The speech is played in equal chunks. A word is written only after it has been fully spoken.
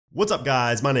What's up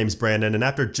guys, my name's Brandon, and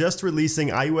after just releasing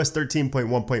iOS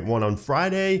 13.1.1 on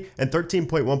Friday and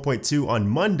 13.1.2 on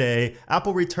Monday,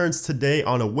 Apple returns today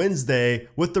on a Wednesday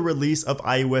with the release of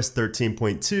iOS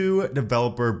 13.2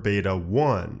 Developer Beta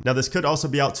 1. Now this could also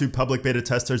be out to public beta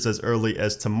testers as early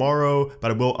as tomorrow,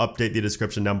 but I will update the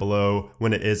description down below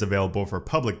when it is available for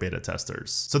public beta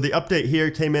testers. So the update here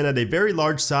came in at a very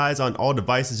large size on all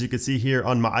devices. You can see here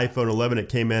on my iPhone 11 it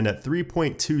came in at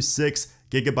 3.26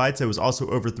 gigabytes. It was also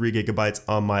over 3 gigabytes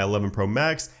on my 11 Pro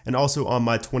Max and also on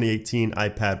my 2018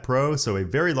 iPad Pro. So a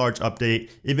very large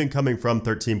update, even coming from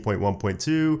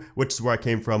 13.1.2, which is where I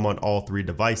came from on all three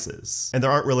devices. And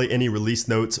there aren't really any release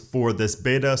notes for this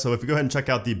beta. So if you go ahead and check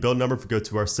out the build number, if we go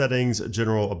to our settings,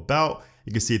 general about,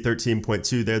 you can see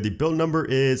 13.2 there. The build number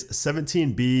is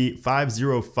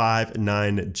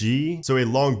 17B5059G. So a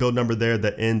long build number there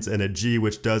that ends in a G,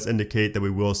 which does indicate that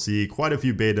we will see quite a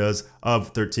few betas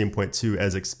of 13.2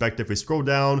 as expected. If we scroll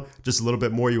down just a little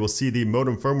bit more, you will see the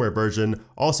modem firmware version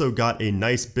also got a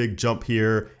nice big jump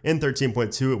here. In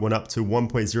 13.2, it went up to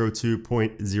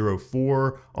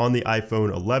 1.02.04 on the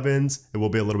iPhone 11s. It will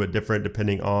be a little bit different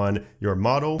depending on your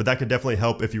model, but that could definitely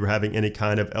help if you were having any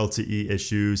kind of LTE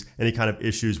issues, any kind of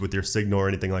issues with your signal or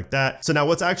anything like that. So now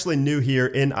what's actually new here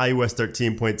in iOS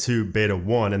 13.2 Beta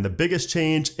 1, and the biggest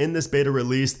change in this beta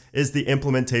release is the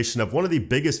implementation of one of the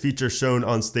biggest features shown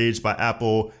on stage by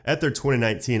Apple at their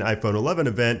 2019 iPhone 11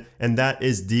 event, and that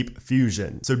is Deep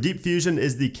Fusion. So Deep Fusion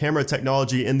is the camera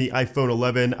technology in the iPhone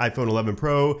 11, iPhone 11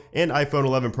 Pro, and iPhone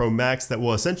 11 Pro Max that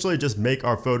will essentially just make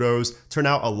our photos turn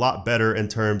out a lot better in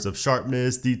terms of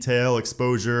sharpness, detail,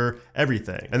 exposure,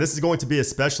 everything. And this is going to be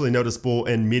especially noticeable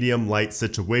in medium light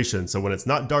situation. So when it's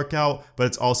not dark out, but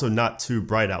it's also not too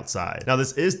bright outside. Now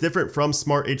this is different from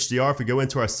Smart HDR. If we go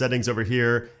into our settings over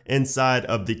here, inside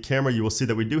of the camera, you will see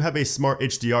that we do have a Smart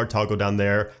HDR toggle down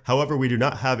there. However, we do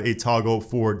not have a toggle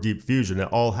for Deep Fusion. It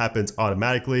all happens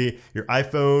automatically. Your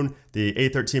iPhone, the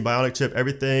A13 Bionic chip,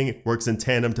 everything works in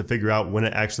tandem to figure out when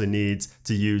it actually needs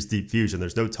to use Deep Fusion.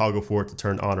 There's no toggle for it to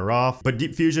turn on or off, but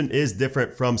Deep Fusion is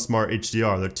different from Smart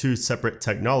HDR. They're two separate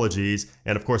technologies,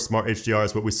 and of course Smart HDR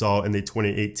is what we saw in the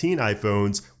 2018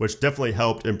 iPhones, which definitely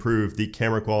helped improve the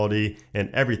camera quality and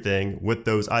everything with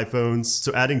those iPhones.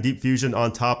 So adding Deep Fusion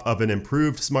on top of an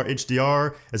improved Smart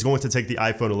HDR is going to take the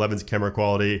iPhone 11's camera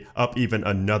quality up even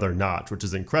another notch, which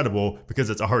is incredible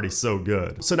because it's already so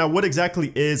good. So now what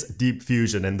exactly is Deep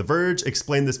Fusion? And The Verge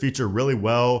explained this feature really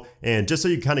well, and just so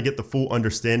you kind of get the full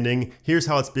understanding, here's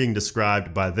how it's being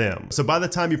described by them. So by the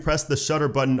time you press the shutter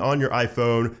button on your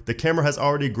iPhone, the camera has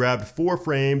already grabbed 4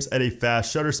 frames at a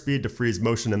fast shutter speed to freeze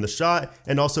motion in the shot,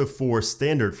 and also 4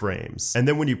 standard frames. And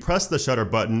then when you press the shutter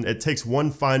button, it takes one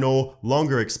final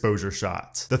longer exposure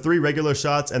shot. The 3 regular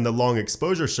shots and the long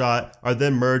exposure shot are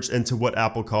then merged into what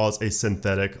Apple calls a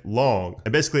synthetic long.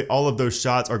 And basically all of those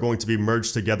shots are going to be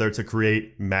merged together to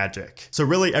create magic. So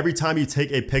really every time you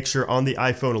take a picture on the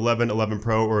iPhone 11, 11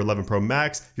 Pro, or 11 Pro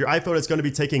Max, your iPhone is going to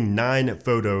be taking 9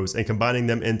 photos and combining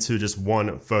them into just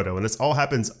one photo. And this all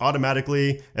happens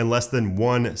automatically in less than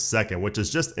 1 second, which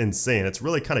is just insane. It's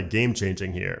really kind of game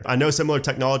changing here. I know similar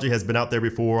technology has been out there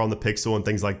before on the Pixel and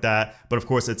things like that, but of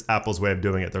course it's Apple's way of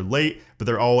doing it. They're late, but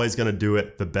they're always going to do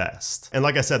it the best. And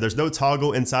like I said, there's no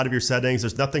toggle inside of your settings.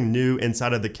 There's nothing new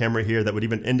inside of the camera here that would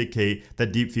even indicate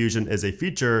that Deep Fusion is a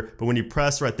feature, but when you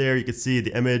press right there, you can see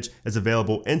the image is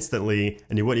available instantly,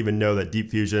 and you wouldn't even know that Deep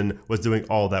Fusion was doing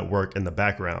all that work in the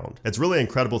background. It's really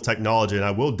incredible technology, and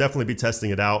I will definitely be testing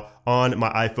it out on my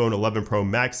iPhone 11 Pro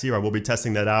Max here. I will be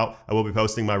testing that out. I will be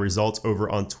posting my results over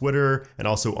on Twitter and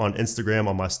also on Instagram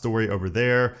on my story over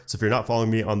there. So if you're not following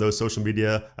me on those social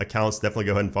media accounts, definitely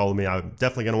go ahead and follow me. I'm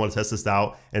definitely going to want to test this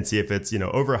out and see if it's,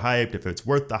 overhyped, if it's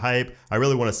worth the hype. I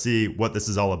really want to see what this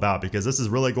is all about, because this is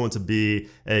really going to be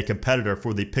a competitor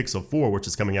for the Pixel 4, which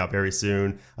is coming out very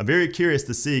soon. I'm very curious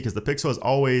to see, because the Pixel has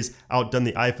always outdone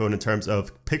the iPhone in terms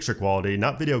of picture quality,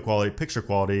 not video quality, picture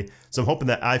quality. So I'm hoping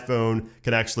that iPhone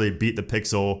can actually beat the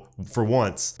Pixel for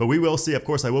once. But we will see. Of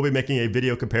course, I will be making a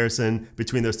video comparison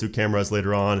between those two cameras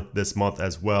later on this month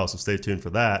as well, so stay tuned for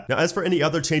that. Now, as for any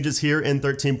other changes here in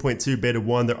 13.2 Beta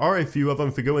 1, there are a few of them.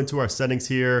 If we go into our settings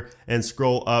here and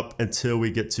scroll up until we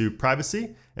get to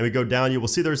privacy, and we go down, you will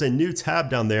see there's a new tab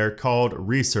down there called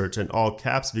Research in all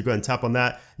caps. If you go ahead and tap on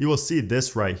that, you will see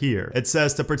this right here. It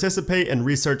says to participate in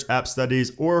research app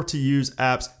studies or to use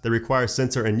apps that require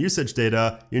sensor and usage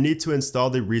data, you need to install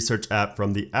the research app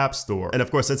from the App Store. And of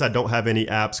course, since I don't have any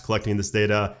apps collecting this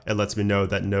data, it lets me know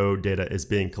that no data is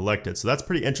being collected. So that's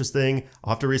pretty interesting.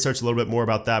 I'll have to research a little bit more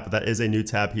about that, but that is a new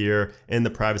tab here in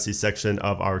the privacy section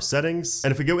of our settings.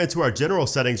 And if we go into our general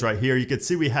settings right here, you can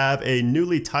see we have a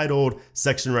newly titled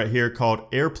section right here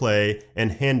called AirPlay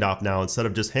and Handoff now instead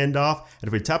of just Handoff. And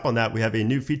if we tap on that, we have a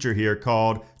new feature here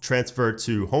called Transfer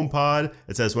to HomePod.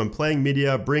 It says when playing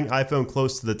media, bring iPhone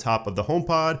close to the top of the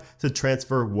HomePod to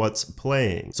transfer what's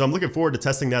playing. So I'm looking forward to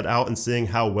testing that out and seeing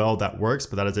how well that works,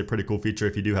 but that is a pretty cool feature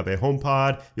if you do have a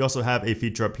HomePod. You also have a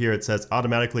feature up here. It says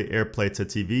automatically AirPlay to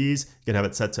TVs. You can have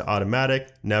it set to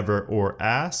automatic, never, or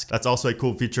ask. That's also a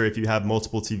cool feature if you have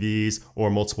multiple TVs or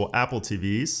multiple Apple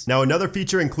TVs. Now, another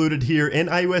feature included here in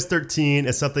iOS 13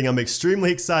 is something I'm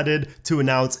extremely excited to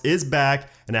announce is back,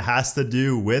 and it has to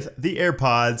do with the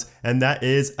AirPods, and that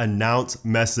is announce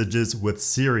messages with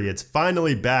Siri. It's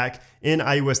finally back in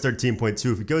iOS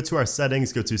 13.2. If we go to our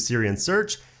settings, go to Siri and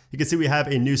search, you can see we have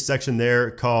a new section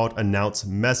there called announce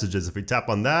messages. If we tap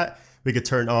on that, we could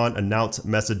turn on announce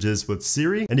messages with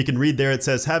Siri, and you can read there, it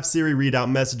says have Siri read out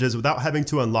messages without having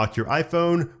to unlock your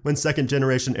iPhone when second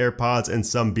generation AirPods and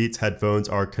some Beats headphones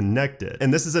are connected.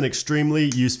 And this is an extremely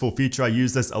useful feature. I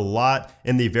use this a lot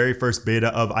in the very first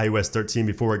beta of iOS 13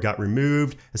 before it got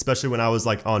removed, especially when I was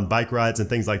like on bike rides and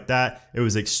things like that. It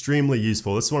was extremely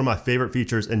useful. This is one of my favorite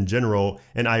features in general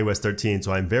in iOS 13,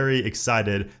 so I'm very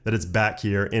excited that it's back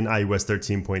here in iOS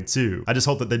 13.2. I just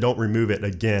hope that they don't remove it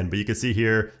again, but you can see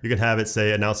here, you can have it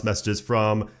say announce messages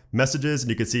from messages, and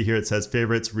you can see here it says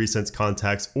favorites, recents,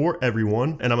 contacts, or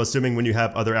everyone. And I'm assuming when you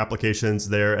have other applications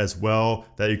there as well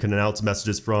that you can announce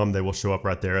messages from, they will show up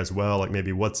right there as well, like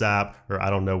maybe WhatsApp, or I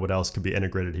don't know what else could be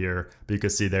integrated here, but you can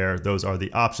see there, those are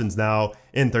the options now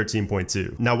in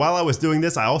 13.2. Now, while I was doing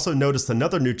this, I also noticed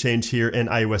another new change here in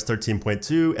iOS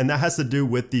 13.2, and that has to do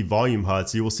with the volume HUD.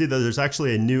 So you will see that there's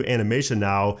actually a new animation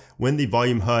now when the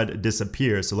volume HUD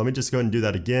disappears. So let me just go ahead and do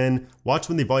that again. Watch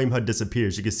when the volume HUD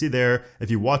disappears. You can see there,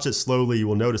 if you watch it slowly, you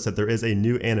will notice that there is a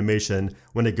new animation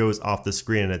when it goes off the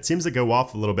screen, and it seems to go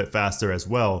off a little bit faster as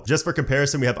well. Just for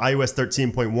comparison, we have iOS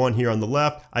 13.1 here on the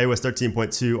left, iOS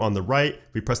 13.2 on the right.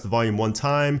 If we press the volume one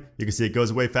time, you can see it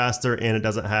goes away faster and it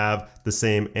doesn't have the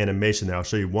same animation there. I'll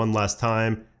show you one last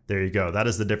time. There you go. That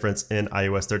is the difference in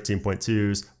iOS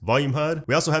 13.2's volume HUD.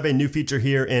 We also have a new feature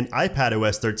here in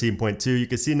iPadOS 13.2. You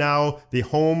can see now the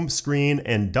home screen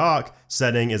and dock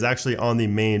setting is actually on the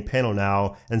main panel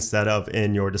now instead of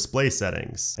in your display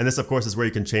settings. And this of course is where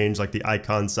you can change like the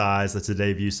icon size, the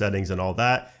today view settings and all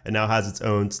that. It now has its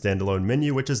own standalone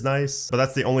menu, which is nice. But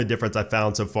that's the only difference I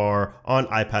found so far on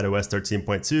iPadOS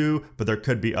 13.2, but there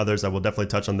could be others. I will definitely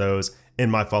touch on those in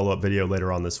my follow-up video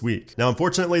later on this week. Now,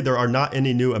 unfortunately, there are not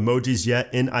any new emojis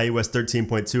yet in iOS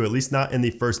 13.2, at least not in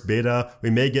the first beta. We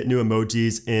may get new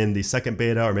emojis in the second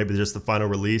beta or maybe just the final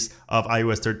release of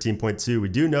iOS 13.2. We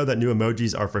do know that new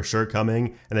emojis are for sure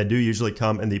coming, and they do usually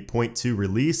come in the 0.2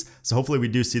 release. So hopefully we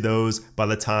do see those by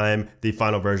the time the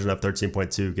final version of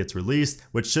 13.2 gets released,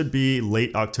 which should be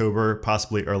late October,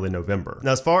 possibly early November.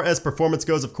 Now, as far as performance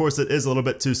goes, of course, it is a little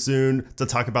bit too soon to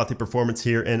talk about the performance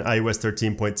here in iOS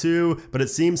 13.2, but it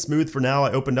seems smooth for now.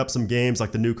 I opened up some games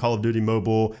like the new Call of Duty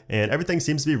Mobile, and everything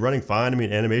seems to be running fine. I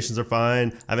mean, animations are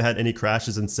fine. I haven't had any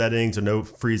crashes in settings or no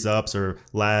freeze ups or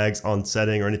lags on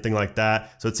setting or anything like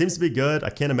that. So it seems to be good. I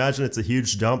can't imagine it's a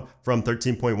huge jump from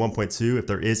 13.1.2 if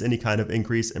there is any kind of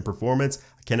increase in performance.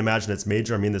 I can't imagine it's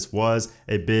major. I mean, this was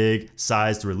a big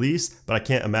sized release, but I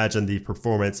can't imagine the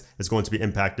performance is going to be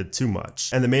impacted too much.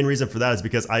 And the main reason for that is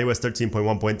because iOS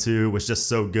 13.1.2 was just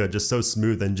so good, just so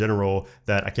smooth in general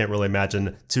that I can't really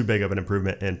imagine too big of an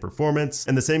improvement in performance.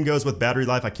 And the same goes with battery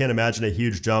life. I can't imagine a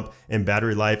huge jump in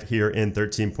battery life here in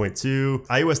 13.2.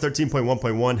 iOS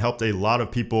 13.1.1 helped a lot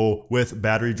of people with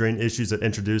battery drain issues. It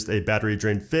introduced a battery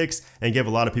drain fix and gave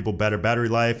a lot of people better battery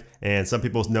life. And some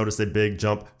people noticed a big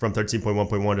jump from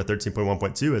 13.1.1 to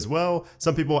 13.1.2 as well.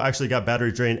 Some people actually got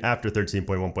battery drain after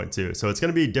 13.1.2. So it's going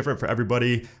to be different for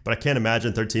everybody, but I can't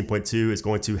imagine 13.2 is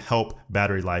going to help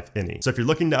battery life any. So if you're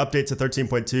looking to update to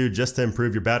 13.2 just to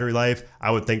improve your battery life,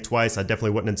 I would think twice. I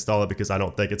definitely wouldn't install it because I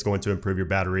don't think it's going to improve your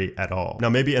battery at all. Now,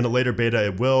 maybe in a later beta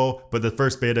it will, but the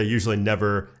first beta usually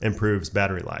never improves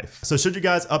battery life. So should you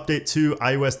guys update to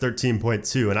iOS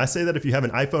 13.2? And I say that if you have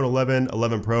an iPhone 11,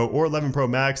 11 Pro, or 11 Pro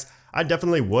Max, I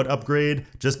definitely would upgrade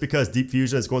just because Deep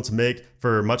Fusion is going to make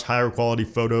for much higher quality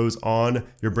photos on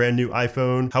your brand new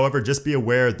iPhone. However, just be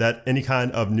aware that any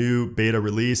kind of new beta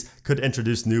release could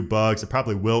introduce new bugs. It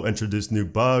probably will introduce new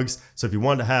bugs. So if you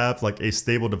want to have like a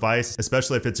stable device,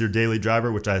 especially if it's your daily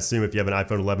driver, which I assume if you have an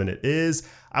iPhone 11 it is,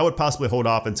 I would possibly hold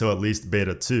off until at least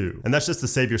beta 2. And that's just to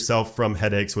save yourself from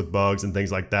headaches with bugs and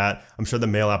things like that. I'm sure the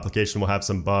mail application will have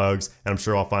some bugs, and I'm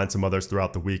sure I'll find some others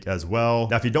throughout the week as well.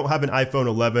 Now, if you don't have an iPhone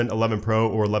 11, 11 Pro,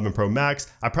 or 11 Pro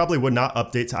Max, I probably would not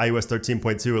update to iOS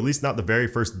 13.2, at least not the very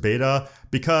first beta,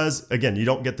 because again, you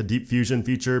don't get the Deep Fusion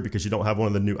feature because you don't have one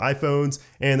of the new iPhones,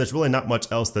 and there's really not much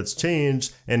else that's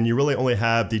changed, and you really only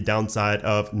have the downside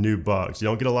of new bugs. You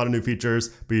don't get a lot of new features,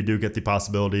 but you do get the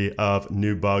possibility of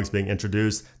new bugs being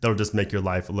introduced that'll just make your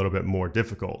life a little bit more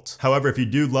difficult. However, if you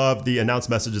do love the announce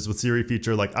messages with Siri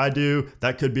feature like I do,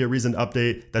 that could be a reason to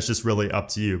update. That's just really up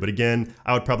to you. But again,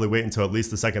 I would probably wait until at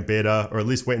least the second beta, or at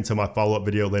least wait until my follow-up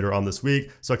video later on this week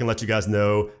so I can let you guys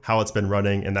know how it's been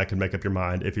running, and that can make up your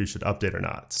mind if you should update or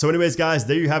not. So anyways, guys,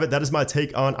 there you have it. That is my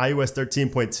take on iOS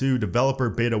 13.2 Developer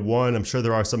Beta 1. I'm sure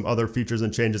there are some other features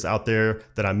and changes out there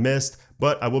that I missed,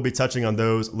 but I will be touching on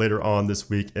those later on this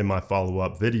week in my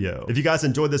follow-up video. If you guys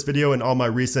enjoyed this video and all my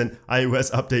recent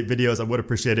iOS update videos, I would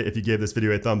appreciate it if you gave this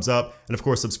video a thumbs up, and of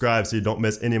course subscribe so you don't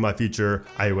miss any of my future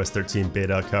iOS 13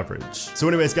 beta coverage. So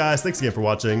anyways, guys, thanks again for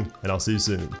watching, and I'll see you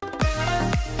soon.